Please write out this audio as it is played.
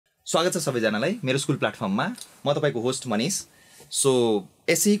स्वागत छ सबैजनालाई मेरो स्कुल प्लेटफर्ममा। म तपाईको होस्ट मनीष। सो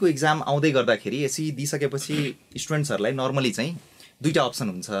एसई को एक्जाम आउँदै गर्दाखेरि एसई दिइसकेपछि स्टुडेन्ट्सहरुलाई नर्मली चाहिँ दुईटा अप्सन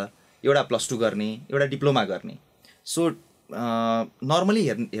हुन्छ, एउटा +2 गर्ने, एउटा डिप्लोमा गर्ने। सो नर्मली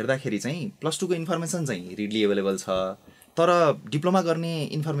हेर्दाखेरि चाहिँ +2 को इन्फर्मेसन चाहिँ रिडली अवेलेबल छ, तर डिप्लोमा गर्ने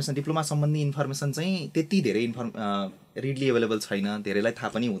इन्फर्मेसन, डिप्लोमा सम्बन्धी इन्फर्मेसन चाहिँ त्यति धेरै रिडली अवेलेबल छैन, धेरैलाई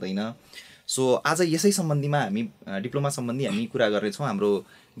थाहा पनि हुँदैन। सो आज यसै सम्बन्धीमा हामी डिप्लोमा सम्बन्धी हामी कुरा गर्नेछौँ हाम्रो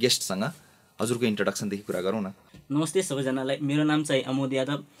गेस्टसँग। हजुरको इन्ट्रोडक्सनदेखि कुरा गरौँ न। नमस्ते सबैजनालाई, मेरो नाम चाहिँ अमोद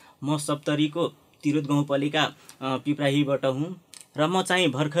यादव। म सप्तरीको तिरोत गाउँपालिका पिप्राहीबाट हुँ र म चाहिँ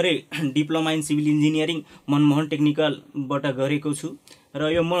भर्खरै diploma in civil engineering Manmohan टेक्निकलबाट गरेको छु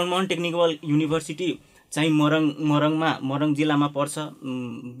र यो मनमोहन टेक्निकल युनिभर्सिटी चाहिँ मोरङ जिल्लामा पर्छ,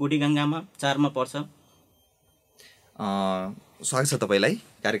 बुढीगङ्गामा 4 मा पर्छ। स्वागत छ तपाईलाई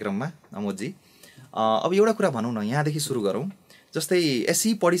कार्यक्रममा अमोदजी। अब एउटा कुरा भनौँ न, यहाँदेखि सुरु गरौँ। जस्तै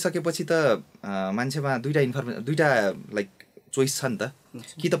एसई पढिसकेपछि त मान्छेमा दुईटा लाइक चोइस छ नि त,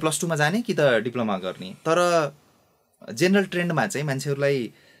 कि त +2 मा जाने कि त डिप्लोमा गर्ने। तर जेनरल ट्रेन्डमा चाहिँ मान्छेहरूलाई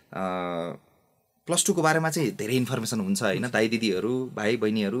 +2 को बारेमा चाहिँ धेरै इन्फर्मेसन हुन्छ हैन। दाइ दिदीहरू, भाइ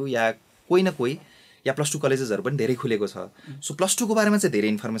बहिनीहरू या कोही न कोही या +2 कलेजेसहरू पनि धेरै खुलेको छ। सो +2 को बारेमा चाहिँ धेरै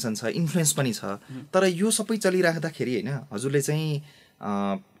इन्फर्मेसन छ, इन्फ्लुएन्स पनि छ। तर यो सबै चलिराख्दाखेरि हैन, हजुरले चाहिँ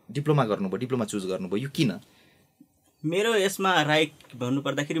डिप्लोमा गर्नुभयो, डिप्लोमा चुज गर्नुभयो, यो किन? मेरो यसमा राय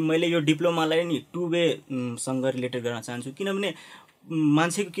भन्नुपर्दाखेरि मैले यो डिप्लोमालाई नि 2 वे सँग रिलेटेड गर्न चाहन्छु। किनभने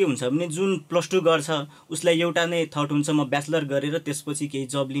मान्छेको के हुन्छ भने जुन +2 गर्छ उसलाई एउटा नै थट हुन्छ, म ब्याचलर गरेर त्यसपछि केही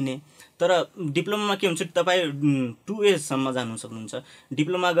जब लिने। तर डिप्लोमामा के हुन्छ, तपाईँ 2 वे सम्म जानु सक्नुहुन्छ।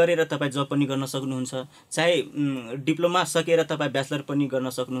 डिप्लोमा गरेर तपाईँ जब पनि गर्न सक्नुहुन्छ, चाहे डिप्लोमा सकेर तपाईँ ब्याचलर पनि गर्न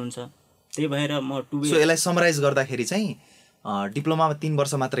सक्नुहुन्छ। त्यही भएर म 2 वे। सो यसलाई समराइज गर्दाखेरि चाहिँ डिप्लोमामा 3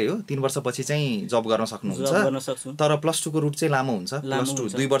 वर्ष मात्रै हो, 3 वर्षपछि चाहिँ जब गर्न सक्नुहुन्छ। तर +2 को रुट चाहिँ लामो हुन्छ।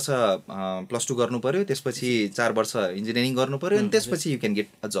 +2 2 वर्ष +2 गर्नु पर्यो, त्यसपछि 4 वर्ष इन्जिनियरिङ गर्नु पर्यो, अनि त्यसपछि यु क्यान गेट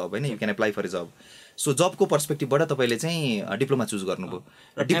अ जब हैन, you can apply for a job. So जबको पर्सपेक्टिभबाट तपाईले चाहिँ डिप्लोमा चुज गर्नुभयो।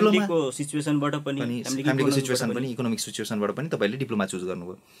 डिप्लोमाको सिचुएसनबाट पनि, फ्यामिलीको सिचुएसन पनि, इकोनोमिक सिचुएसनबाट पनि तपाईले डिप्लोमा चुज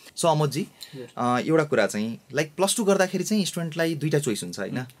गर्नुभयो। सो अमोदजी, एउटा कुरा चाहिँ लाइक +2 गर्दाखेरि चाहिँ स्टुडेन्टलाई दुईटा चोइस हुन्छ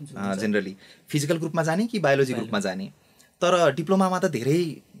हैन, जेनरली फिजिकल ग्रुपमा जाने कि बायोलोजी ग्रुपमा जाने। तर डिप्लोमामा त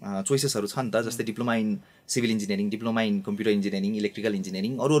धेरै चोइसेसहरू छ नि त, जस्तै diploma in civil engineering, diploma in computer engineering, electrical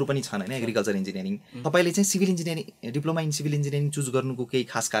engineering, अरू पनि छन् हैन, एग्रिकल्चर इन्जिनियरिङ। तपाईले चाहिँ civil engineering, diploma in civil engineering choose गर्नुको केही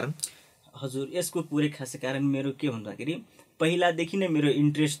खास कारण? हजुर, यसको पुरै खास कारण मेरो के भन्दाखेरि पहिलादेखि नै मेरो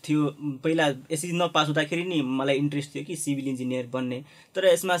इन्ट्रेस्ट थियो। पहिला एसई नपास हुँदाखेरि नि मलाई इन्ट्रेस्ट थियो कि सिभिल इन्जिनियर बन्ने। तर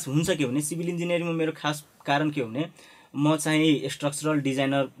यसमा हुन्छ के भने सिभिल इन्जिनियरिङमा मेरो खास कारण के भने म चाहिँ स्ट्रक्चरल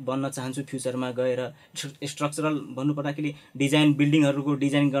डिजाइनर बन्न चाहन्छु फ्युचरमा गएर। स्ट्रक्चरल भन्नुपर्दाखेरि डिजाइन, बिल्डिङहरूको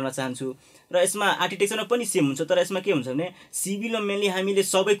डिजाइन गर्न चाहन्छु। र यसमा आर्किटेक्चरमा पनि सेम हुन्छ, तर यसमा के हुन्छ भने सिभिलमा मेनली हामीले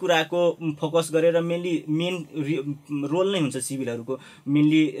सबै कुराको फोकस गरेर मेन रोल नै हुन्छ सिभिलहरूको।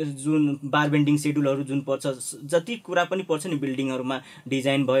 मेनली जुन बार बेन्डिङ सेड्युलहरू जुन पर्छ, जति कुरा पनि पर्छ नि बिल्डिङहरूमा,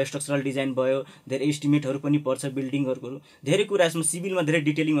 डिजाइन भयो, स्ट्रक्चरल डिजाइन भयो, धेरै एस्टिमेटहरू पनि पर्छ बिल्डिङहरूको, धेरै कुरा यसमा सिभिलमा धेरै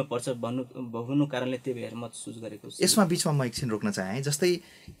डिटेलिङमा पर्छ भन्नु कारणले त्यही भएर म चुज गरेको छु। यसमा बिचमा म एकछिन रोक्न चाहे। जस्तै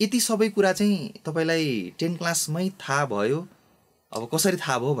यति सबै कुरा चाहिँ तपाईलाई 10 क्लासमै थाहा भयो, अब कसरी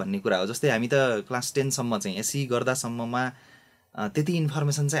थाहा भयो भन्ने कुरा हो। जस्तै हामी त क्लास 10 सम्म चाहिँ एसई गर्दासम्ममा त्यति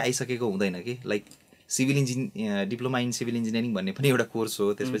इन्फर्मेसन चाहिँ आइसकेको हुँदैन कि like diploma in civil engineering भन्ने पनि एउटा कोर्स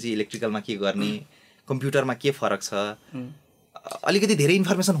हो, त्यसपछि इलेक्ट्रिकलमा के गर्ने, कम्प्युटरमा के फरक छ, अलिकति धेरै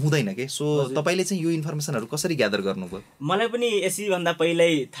इन्फर्मेसन हुँदैन के। सो तपाईले चाहिँ यो इन्फर्मेसनहरू कसरी ग्यादर गर्नुभयो? मलाई पनि एसई भन्दा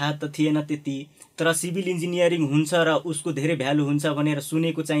पहिल्यै थाहा त थिएन त्यति, तर सिभिल इन्जिनियरिङ हुन्छ र उसको धेरै भ्यालु हुन्छ भनेर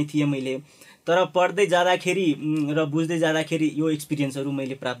सुनेको चाहिँ थिएँ मैले। तर पढ्दै जाँदाखेरि र बुझ्दै जाँदाखेरि यो एक्सपिरियन्सहरू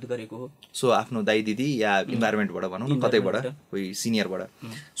मैले प्राप्त गरेको हो। सो आफ्नो दाइ दिदी या इन्भाइरोमेन्टबाट भनौँ न, कतैबाट, कोही सिनियरबाट।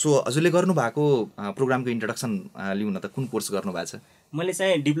 सो हजुरले गर्नुभएको प्रोग्रामको इन्ट्रोडक्सन लिउँ न त, कुन कोर्स गर्नुभएको छ? मैले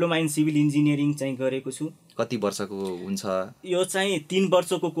चाहिँ डिप्लोमा इन सिभिल इन्जिनियरिङ चाहिँ गरेको छु। कति वर्षको हुन्छ? यो चाहिँ 3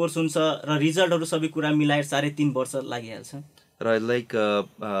 वर्षको कोर्स हुन्छ र रिजल्टहरू सबै कुरा मिलाएर 3.5 वर्ष लागिहाल्छ। र लाइक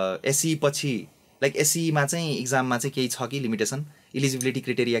एसई पछि लाइक एसईमा चाहिँ इक्जाममा चाहिँ केही छ कि लिमिटेसन, इलिजिबिलिटी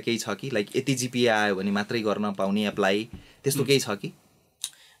क्राइटेरिया केही छ कि लाइक यति जिपिए आयो भने मात्रै गर्न पाउने एप्लाई, त्यस्तो केही छ कि?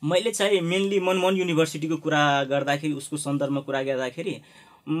 मैले चाहिँ मेनली मनमोहन युनिभर्सिटीको कुरा गर्दाखेरि, उसको सन्दर्भमा कुरा गर्दाखेरि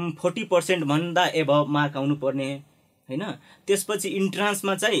 40% भन्दा एभव मार्क आउनुपर्ने हैन। त्यसपछि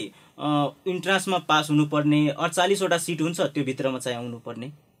इन्ट्रान्समा चाहिँ इन्ट्रान्समा पास हुनुपर्ने, 48वटा सिट हुन्छ, त्यो भित्रमा चाहिँ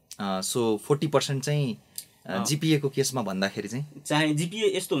आउनुपर्ने। सो 40% चाहिँ जिपिए को केसमा भन्दाखेरि चाहिँ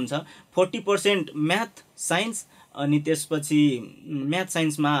जिपिए यस्तो हुन्छ 40% म्याथ साइन्स, अनि त्यसपछि म्याथ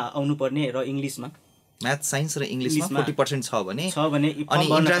साइन्समा आउनुपर्ने र इङ्ग्लिसमा। म्याथ साइन्स र इङ्ग्लिसमा 40% छ भने अनि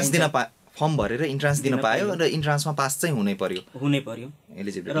इन्ट्रान्स दिन फर्म भरेर इन्ट्रान्स दिन पायो र इन्ट्रान्समा पास चाहिँ हुनै पर्यो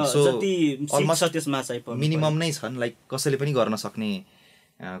एलिजिबिलिटी सो अलमोस्ट मिनिमम नै छन् लाइक कसैले पनि गर्न सक्ने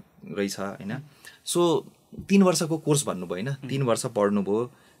रहेछ हैन सो 3 वर्षको कोर्स भन्नुभयो हैन 3 वर्ष पढ्नुभयो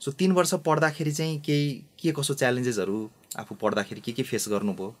सो 3 वर्ष पढ्दाखेरि चाहिँ के कसो च्यालेन्जेसहरू आफू पढ्दाखेरि के फेस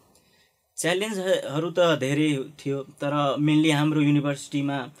गर्नुभयो च्यालेन्जहरू त धेरै थियो तर मेनली हाम्रो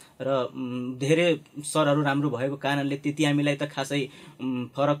युनिभर्सिटीमा र धेरै सरहरू राम्रो भएको कारणले त्यति हामीलाई त खासै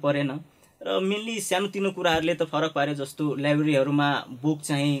फरक परेन र मेनली सानोतिनो कुराहरूले त फरक पार्यो जस्तो लाइब्रेरीहरूमा बुक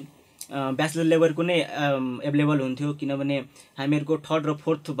चाहिँ ब्याचलर लेभलको नै एभाइलेबल हुन्थ्यो किनभने हामीहरूको 3rd र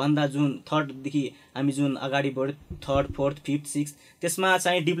 4th भन्दा जुन 3rd देखि हामी जुन अगाडि बढ्यो 3rd 4th 5th 6th त्यसमा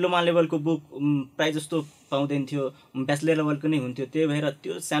चाहिँ डिप्लोमा लेभलको बुक प्राय जस्तो पाउँदैन थियो ब्याचलर लेभलको नै हुन्थ्यो त्यही भएर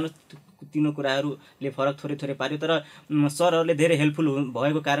त्यो सानो तिनो कुराहरूले फरक थोरै पार्यो तर सरहरूले धेरै हेल्पफुल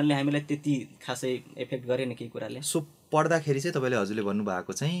भएको कारणले हामीलाई त्यति खासै इफेक्ट गरेन केही कुराले सो पढ्दाखेरि चाहिँ तपाईले हजुरले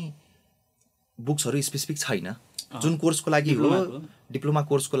भन्नुभएको चाहिँ बुक्सहरू स्पेसिफिक छैन जुन कोर्सको लागि हो डिप्लोमा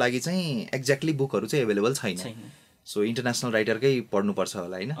कोर्सको लागि चाहिँ एक्ज्याक्टली बुकहरू चाहिँ एभाइलेबल छैन सो इन्टरनेसनल राइटरकै पढ्नुपर्छ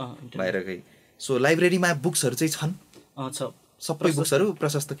होला हैन बाहिरकै सो लाइब्रेरीमा बुक्सहरू चाहिँ छन् सबै बुक्सहरू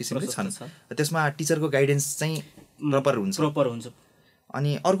प्रशस्त किसिमले छन् त्यसमा टिचरको गाइडेन्स चाहिँ प्रपर हुन्छ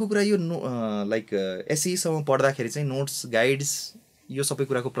अनि अर्को कुरा यो लाइक एसईसम्म पढ्दाखेरि चाहिँ नोट्स गाइड्स यो सबै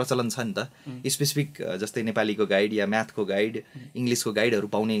कुराको प्रचलन छ नि त स्पेसिफिक जस्तै नेपालीको गाइड या म्याथको गाइड इङ्ग्लिसको गाइडहरू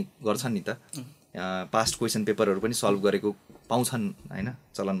पाउने गर्छन् नि त पास्ट क्वेसन पेपरहरू पनि सल्भ गरेको पाउँछन् हैन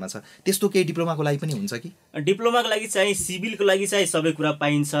चलनमा छ त्यस्तो केही डिप्लोमाको लागि पनि हुन्छ कि डिप्लोमाको लागि चाहिँ सिभिलको लागि चाहिँ सबै कुरा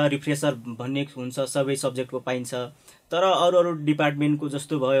पाइन्छ रिफ्रेसर भन्ने हुन्छ सबै सब्जेक्टको पाइन्छ तर अरू डिपार्टमेन्टको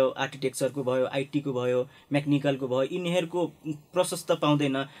जस्तो भयो आर्किटेक्चरको भयो आइटीको भयो मेकानिकलको भयो यिनीहरूको प्रशस्त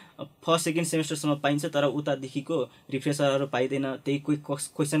पाउँदैन फर्स्ट सेकेन्ड सेमेस्टरसम्म पाइन्छ तर उतादेखिको रिफ्रेसरहरू पाइँदैन त्यही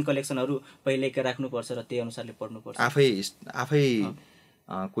क्वेसन कलेक्सनहरू पहिल्यैका राख्नुपर्छ र त्यही अनुसारले पढ्नुपर्छ आफै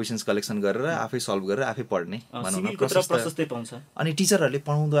क्वेसन्स कलेक्सन गरेर आफै सल्भ गरेर आफै पढ्ने प्रशस्तै पाउँछ अनि टिचरहरूले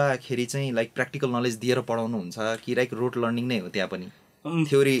पढाउँदाखेरि चाहिँ लाइक प्र्याक्टिकल नलेज दिएर पढाउनुहुन्छ कि लाइक रोट लर्निङ नै हो त्यहाँ पनि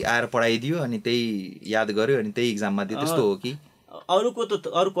थ्योरी आएर पढाइदियो अनि त्यही याद गर्यो अनि त्यही इक्जाममा दियो त्यस्तो हो कि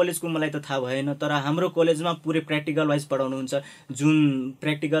अरू कलेजको मलाई त थाहा भएन तर हाम्रो कलेजमा पुरै प्र्याक्टिकल वाइज पढाउनुहुन्छ जुन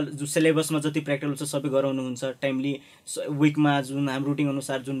प्र्याक्टिकल जुन सिलेबसमा जति प्र्याक्टिकल हुन्छ सबै गराउनुहुन्छ टाइमली विकमा जुन हाम्रो रुटिन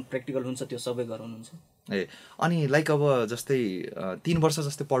अनुसार जुन प्र्याक्टिकल हुन्छ त्यो सबै गराउनुहुन्छ अनि लाइक अब जस्तै 3 वर्ष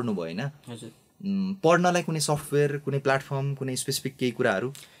जस्तै पढ्नुभयो हैन हजुर पढ्नलाई कुनै सफ्टवेयर कुनै प्लेटफर्म कुनै स्पेसिफिक केही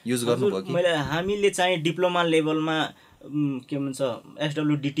कुराहरू युज गर्नुभयो कि हामीले चाहिँ डिप्लोमा लेभलमा के भन्छ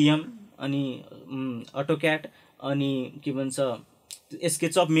SWDTM अनि अटोक्याड अनि के भन्छ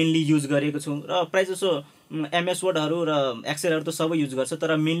स्केचअप मेनली युज गरेको छौँ र प्रायः जसो MS वर्डहरू र एक्सेलहरू त सबै युज गर्छ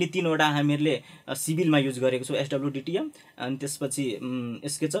तर मेनली 3वटा हामीहरूले सिभिलमा युज गरेको छौँ SWDTM अनि त्यसपछि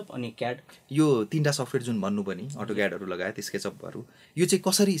स्केचअप अनि क्याड यो 3टा सफ्टवेयर जुन भन्नुभयो नि अटोक्याडहरू लगायत स्केचअपहरू यो चाहिँ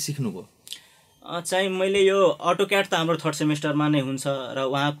कसरी सिक्नुभयो चाहिँ मैले यो अटोक्याड त हाम्रो 3rd सेमेस्टरमा नै हुन्छ र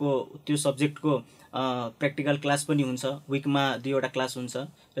उहाँको त्यो सब्जेक्टको प्र्याक्टिकल क्लास पनि हुन्छ विकमा 2वटा क्लास हुन्छ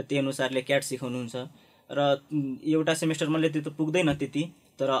र त्यही अनुसारले क्याड सिकाउनुहुन्छ र एउटा सेमेस्टरमा त्यो त पुग्दैन त्यति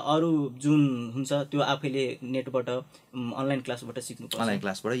तर अरू जुन हुन्छ त्यो आफैले नेटबाट अनलाइन क्लासबाट सिक्नुपर्छ अनलाइन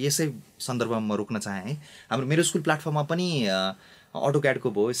क्लासबाट यसै सन्दर्भमा म रोक्न चाहे है हाम्रो मेरो स्कुल प्लेटफर्ममा पनि अटोक्याडको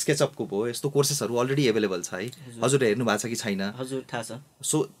भयो स्केचअपको भयो यस्तो कोर्सेसहरू अलरेडी एभाइलेबल छ है हजुरले हेर्नु भएको छ कि छैन हजुर थाहा छ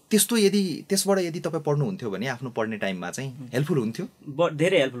सो त्यस्तो त्यसबाट यदि तपाईँ पढ्नुहुन्थ्यो भने आफ्नो पढ्ने टाइममा चाहिँ हेल्पफुल हुन्थ्यो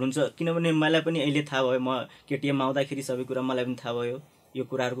धेरै हेल्पफुल हुन्छ किनभने मलाई पनि अहिले थाहा भयो म केटिएममा आउँदाखेरि सबै कुरा मलाई पनि थाहा भयो यो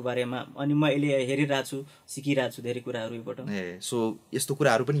कुराहरूको बारेमा अनि म अहिले हेरिरहेको छु सिकिरहेको छु धेरै कुराहरू योबाट सो यस्तो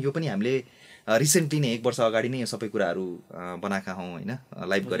कुराहरू पनि यो पनि हामीले रिसेन्टली नै 1 वर्ष अगाडि नै यो सबै कुराहरू बनाएका हौँ हैन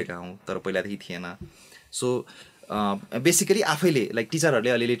लाइभ गरेका हौँ तर पहिलादेखि थिएन सो बेसिकली आफैले लाइक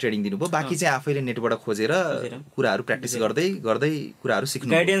टिचरहरूले अलिअलि ट्रेनिङ दिनुभयो बाँकी चाहिँ आफैले नेटबाट खोजेर कुराहरू प्र्याक्टिस गर्दै कुराहरू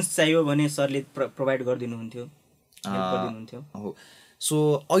सिक्नु गाइडेन्स चाहियो भने सरले प्रोभाइड गरिदिनुहुन्थ्यो हो सो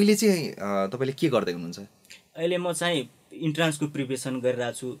अहिले चाहिँ तपाईँले के गर्दै हुनुहुन्छ अहिले म चाहिँ इन्ट्रान्सको प्रिपरेसन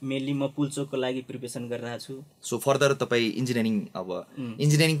गरिरहेको छु मेनली म पुल्चोकको लागि प्रिपरेसन गरिरहेको छु सो फर्दर तपाईँ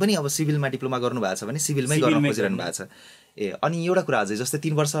इन्जिनियरिङ पनि अब सिभिलमा डिप्लोमा गर्नुभएको छ भने सिभिलमै गर्न खोजिरहनु भएको छ अनि एउटा कुरा अझै जस्तै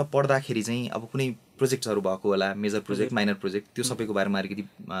 3 वर्ष पढ्दाखेरि चाहिँ अब कुनै प्रोजेक्टहरू भएको होला मेजर प्रोजेक्ट माइनर प्रोजेक्ट त्यो सबैको बारेमा अलिकति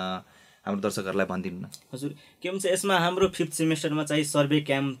हाम्रो दर्शकहरूलाई भनिदिनु न हजुर के भन्छ यसमा हाम्रो 5th सेमेस्टरमा चाहिँ सर्वे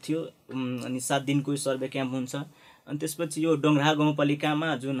क्याम्प थियो अनि 7 दिनको सर्वे क्याम्प हुन्छ अनि त्यसपछि यो डोङ्ग्रा गाउँपालिकामा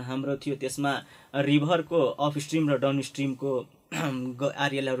जुन हाम्रो थियो त्यसमा रिभरको अफ स्ट्रिम र डाउन स्ट्रिमको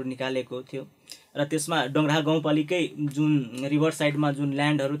आरएलहरू निकालेको थियो र त्यसमा डोङ्ग्रा गाउँपालिकै जुन रिभर साइडमा जुन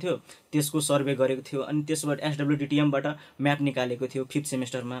ल्यान्डहरू थियो त्यसको सर्वे गरेको थियो अनि त्यसबाट SWDTMबाट म्याप निकालेको थियो 5th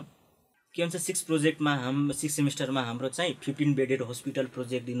सेमेस्टरमा के भन्छ 6 प्रोजेक्टमा 6 सेमेस्टरमा हाम्रो चाहिँ 15 बेडेड हस्पिटल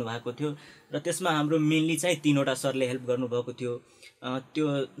प्रोजेक्ट दिनुभएको थियो र त्यसमा हाम्रो मेनली चाहिँ 3वटा सरले हेल्प गर्नुभएको थियो। त्यो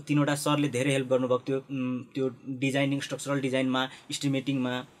 3वटा सरले धेरै हेल्प गर्नुभएको थियो। त्यो डिजाइनिङ, स्ट्रक्चरल डिजाइनमा,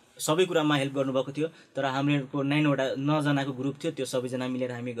 इस्टिमेटिङमा, सबै कुरामा हेल्प गर्नुभएको थियो। तर हामीहरूको 9जनाको ग्रुप थियो, त्यो सबैजना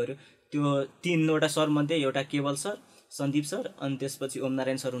मिलेर हामी गऱ्यो। त्यो 3वटा सरमध्ये एउटा केवल सर, सन्दीप सर, अनि त्यसपछि ओम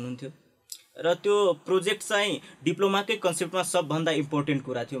नारायण सर हुनुहुन्थ्यो। र त्यो प्रोजेक्ट चाहिँ डिप्लोमाकै कन्सेप्टमा सबभन्दा इम्पोर्टेन्ट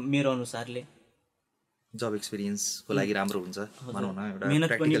कुरा थियो मेरो अनुसारले। जब एक्सपिरियन्सको लागि राम्रो हुन्छ भनौँ न, एउटा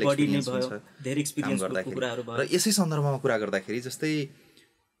मेहनत पनि प्र्याक्टिकल बढी नै एक्सपिरियन्स भयो, हुन्छ धेरै एक्सपिरियन्सको कुराहरू भयो। र यसै सन्दर्भमा कुरा गर्दाखेरि जस्तै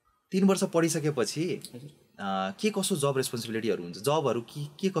 3 वर्ष पढिसकेपछि के कसो जब रेस्पोन्सिबिलिटीहरू हुन्छ, जबहरू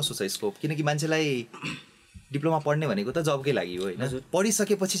के कसो छ स्कोप? किनकि मान्छेलाई डिप्लोमा पढ्ने भनेको त जबकै लागि हो होइन।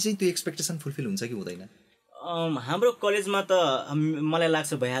 पढिसकेपछि चाहिँ त्यो एक्सपेक्टेसन फुलफिल हुन्छ कि हुँदैन? हाम्रो कलेजमा त मलाई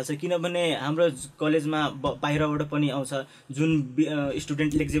लाग्छ भइहाल्छ, किनभने हाम्रो कलेजमा बाहिरबाट पनि आउँछ, जुन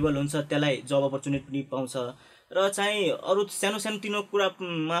स्टुडेन्ट इलिजिबल हुन्छ त्यसलाई जब अपर्च्युनिटी पाउँछ। र चाहिँ अरू सानो तिनो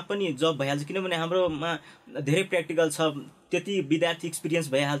कुरामा पनि जब भइहाल्छ, किनभने हाम्रोमा धेरै प्र्याक्टिकल छ, त्यति विद्यार्थी एक्सपिरियन्स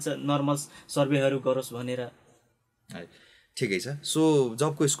भइहाल्छ नर्मल सर्वेहरू गरोस् भनेर। ठिकै छ। सो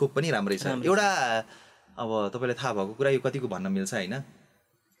जबको स्कोप पनि राम्रै छ। एउटा अब तपाईँलाई थाहा भएको कुरा यो कतिको भन्न मिल्छ होइन,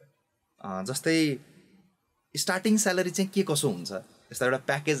 जस्तै स्टार्टिङ स्यालेरी चाहिँ के कसो हुन्छ? यस्तो एउटा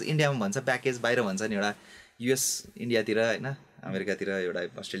प्याकेज, इन्डियामा भन्छ प्याकेज, बाहिर भन्छ नि एउटा युएस इन्डियातिर होइन, अमेरिकातिर, एउटा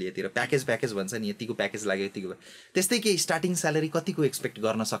अस्ट्रेलियातिर प्याकेज भन्छ नि, यतिको प्याकेज लाग्यो यतिको। त्यस्तै के स्टार्टिङ स्यालेरी कतिको एक्सपेक्ट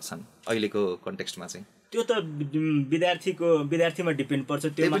गर्न सक्छन् अहिलेको कन्टेक्स्टमा चाहिँ? त्यो त विद्यार्थीमा डिपेन्ड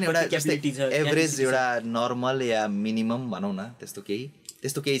पर्छ। त्यो पनि एउटा एभरेज एउटा नर्मल या मिनिमम भनौँ न, त्यस्तो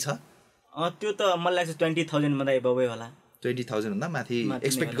केही छ? त्यो त मलाई लाग्छ 20,000 भन्दा एबभै होला। 20,000 भन्दा माथि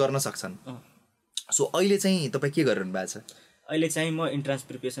एक्सपेक्ट गर्न सक्छन्। सो अहिले चाहिँ तपाईँ के गरिरहनु भएको छ? अहिले चाहिँ म इन्ट्रान्स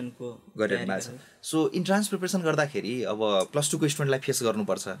प्रिपरेसनको गरिरहनु भएको छ। सो इन्ट्रान्स प्रिपरेसन गर्दाखेरि अब +2 को स्टुडेन्टलाई फेस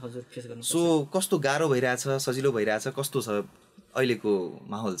गर्नुपर्छ। हजुर, फेस गर्नुपर्छ। सो कस्तो गाह्रो भइरहेछ, सजिलो भइरहेछ, कस्तो छ अहिलेको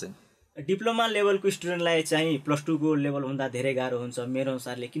माहौल चाहिँ? डिप्लोमा लेभलको स्टुडेन्टलाई चाहिँ +2 को लेभलभन्दा धेरै गाह्रो हुन्छ मेरो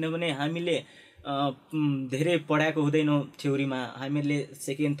अनुसारले, किनभने हामीले धेरै पढाएको हुँदैनौँ थ्योरीमा। हामीले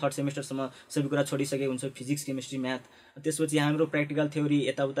 2nd 3rd सेमेस्टरसम्म सबै कुरा छोडिसकेको हुन्छ, फिजिक्स, केमिस्ट्री, म्याथ। त्यसपछि हाम्रो प्र्याक्टिकल थ्योरी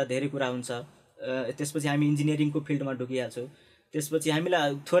यताउता धेरै कुरा हुन्छ। त्यसपछि हामी इन्जिनियरिङको फिल्डमा ढुकिहाल्छौँ। त्यसपछि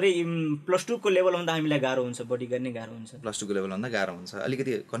हामीलाई थोरै +2 को लेभलभन्दा हामीलाई गाह्रो हुन्छ, बढी गर्ने गाह्रो हुन्छ। +2 को लेभलभन्दा गाह्रो हुन्छ,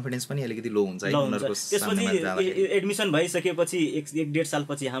 अलिकति कन्फिडेन्स पनि अलिकति लो हुन्छ है उनीहरूको। त्यसपछि एडमिसन भइसकेपछि 1.5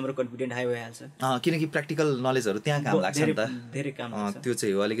 सालपछि हाम्रो कन्फिडेन्ट हाई भइहाल्छ, किनकि प्र्याक्टिकल नलेजहरू त्यहाँ काम लाग्छ नि त, धेरै काम लाग्छ। त्यो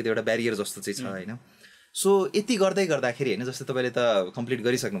चाहिँ हो, अलिकति एउटा ब्यारियर जस्तो चाहिँ छ होइन। सो यति गर्दाखेरि होइन, जस्तै तपाईँले त कम्प्लिट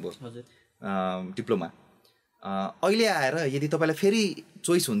गरिसक्नुभयो डिप्लोमा, अहिले आएर यदि तपाईँलाई फेरि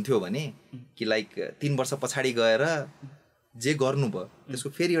चोइस हुन्थ्यो भने कि लाइक 3 वर्ष पछाडि गएर जे गर्नुभयो त्यसको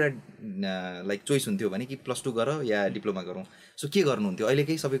फेरि एउटा लाइक चोइस हुन्थ्यो भने कि +2 गर या डिप्लोमा गरौँ, सो के गर्नुहुन्थ्यो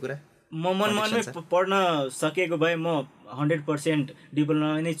अहिलेकै सबै कुरा? म मनमै पढ्न सकेको भए म 100%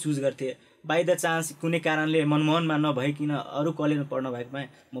 डिप्लोमा नै चुज गर्थेँ। बाई द चान्स कुनै कारणले मनमोहनमा नभइकन अरू कलेजमा पढ्न भएको भए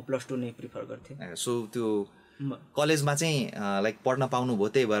म +2 नै प्रिफर गर्थेँ। सो त्यो कलेजमा चाहिँ लाइक पढ्न पाउनुभयो,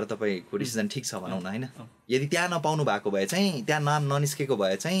 त्यही भएर तपाईँको डिसिजन ठिक छ भनौँ न होइन। यदि त्यहाँ नपाउनु भएको भए चाहिँ, त्यहाँ ननिस्केको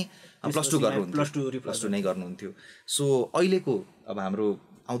भए चाहिँ +2 गर्नुहुन्थ्यो, +2 नै गर्नुहुन्थ्यो। सो अहिलेको अब हाम्रो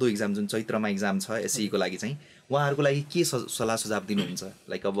आउँदो इक्जाम जुन चैत्रमा इक्जाम छ एससीको लागि चाहिँ, उहाँहरूको लागि के सल्लाह सुझाव दिनुहुन्छ?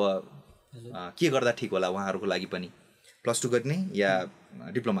 लाइक अब के गर्दा ठिक होला उहाँहरूको लागि पनि, +2 गर्ने या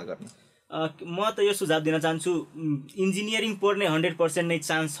डिप्लोमा गर्ने? म त यो सुझाव दिन चाहन्छु, इन्जिनियरिङ पढ्ने 100% नै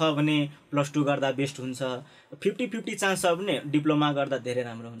चान्स छ भने +2 गर्दा बेस्ट हुन्छ। 50-50 चान्स छ भने डिप्लोमा गर्दा धेरै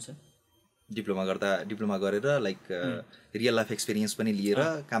राम्रो हुन्छ। डिप्लोमा गरेर लाइक रियल लाइफ एक्सपिरियन्स पनि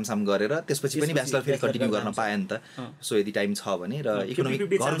लिएर कामसाम गरेर त्यसपछि पनि ब्याचलर फेरि कन्टिन्यू गर्न पायो नि त। सो यदि टाइम छ भने, र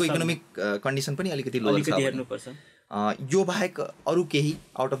घरको इकोनोमिक कन्डिसन पनि अलिकति लोअर छ, यो बाहेक अरू केही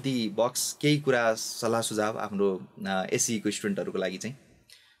आउट अफ दि बक्स केही कुरा सल्लाह सुझाव हाम्रो एससीको स्टुडेन्टहरूको लागि चाहिँ?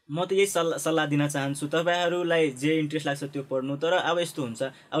 म त यही सल्लाह दिन चाहन्छु, तपाईँहरूलाई जे इन्ट्रेस्ट लाग्छ त्यो पढ्नु। तर अब यस्तो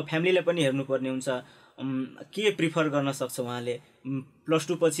हुन्छ, अब फ्यामिलीले पनि हेर्नुपर्ने हुन्छ, के प्रिफर गर्न सक्छ उहाँले।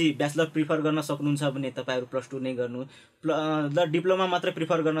 +2 पछि ब्याचलर प्रिफर गर्न सक्नुहुन्छ भने तपाईँहरू +2 नै गर्नु। डिप्लोमा मात्रै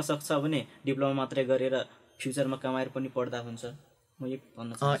प्रिफर गर्न सक्छ भने डिप्लोमा मात्रै गरेर फ्युचरमा कमाएर पनि पढ्दा हुन्छ। म यही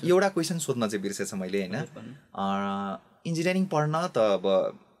भन्न चाहन्छु। एउटा क्वेसन सोध्न चाहिँ बिर्सेछ मैले होइन, इन्जिनियरिङ पढ्न त अब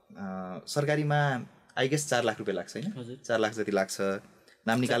सरकारीमा आई गेस 4 लाख रुपियाँ लाग्छ होइन, 4 लाख जति लाग्छ,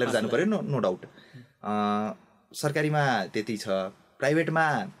 नाम निकालेर जानु पऱ्यो, नो डाउट। सरकारीमा त्यति छ, प्राइभेटमा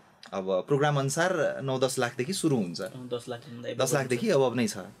अब प्रोग्राम अनुसार 9-10 लाखदेखि सुरु हुन्छ, 10 लाखदेखि अब नै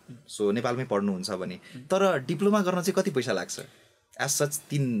छ। सो नेपालमै पढ्नुहुन्छ भने, तर डिप्लोमा गर्न चाहिँ कति पैसा लाग्छ एज सच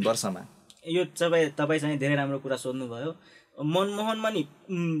 3 वर्षमा? यो तपाईँ चाहिँ धेरै राम्रो कुरा सोध्नुभयो। मनमोहनमा नि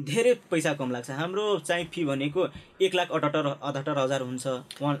धेरै पैसा कम लाग्छ। हाम्रो चाहिँ फी भनेको 1,78,000 हुन्छ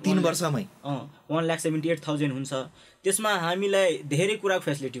 3 वर्षमै 1,78,000 हुन्छ। त्यसमा हामीलाई धेरै कुराको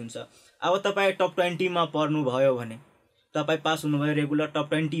फेसिलिटी हुन्छ। अब तपाईँ टप 20 मा पर्नुभयो भने तपाईँ पास हुनुभयो, रेगुलर टप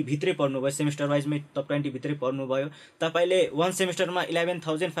 20 भित्रै पर्नुभयो, सेमेस्टर वाइजमै टप 20 भित्रै पर्नुभयो, तपाईँले 1 सेमेस्टरमा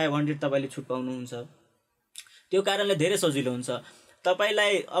 11,500 तपाईँले छुट पाउनुहुन्छ। त्यो कारणले धेरै सजिलो हुन्छ।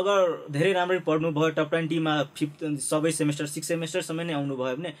 तपाईलाई अगर धेरै राम्ररी पढ्नुभयो, टप 20 मा सबै सेमेस्टर 6 सेमेस्टरसम्म नै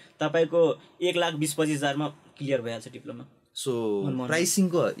आउनुभयो भने तपाईँको 1,20,25,000 मा क्लियर भइहाल्छ डिप्लोमा। सो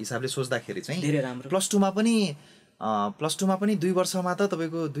प्राइसिङको हिसाबले सोच्दाखेरि चाहिँ धेरै राम्रो। प्लस टूमा पनि 2 वर्षमा त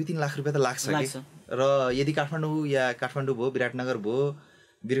तपाईँको 2-3 लाख रुपियाँ त लाग्छ कि। र यदि काठमाडौँ भयो, विराटनगर भयो,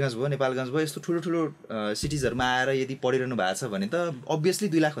 वीरगञ्ज भयो, नेपालगञ्ज भयो, यस्तो ठुलो सिटिजहरूमा आएर यदि पढिरहनु भएको छ भने त अभियसली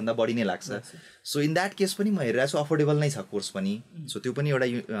 2 लाखभन्दा बढी नै लाग्छ। सो इन द्याट केस पनि म हेरिरहेको छु अफोर्डेबल नै छ कोर्स पनि। सो त्यो पनि एउटा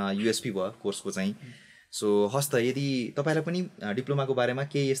युएसपी भयो कोर्सको चाहिँ। सो हस् त, यदि तपाईँलाई पनि डिप्लोमाको बारेमा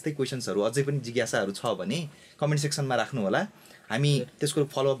केही यस्तै क्वेसन्सहरू अझै पनि जिज्ञासाहरू छ भने कमेन्ट सेक्सनमा राख्नु होला। हामी त्यसको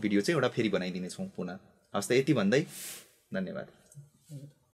फलोअप भिडियो चाहिँ एउटा फेरि बनाइदिनेछौँ पुनः। हस् त, यति भन्दै धन्यवाद।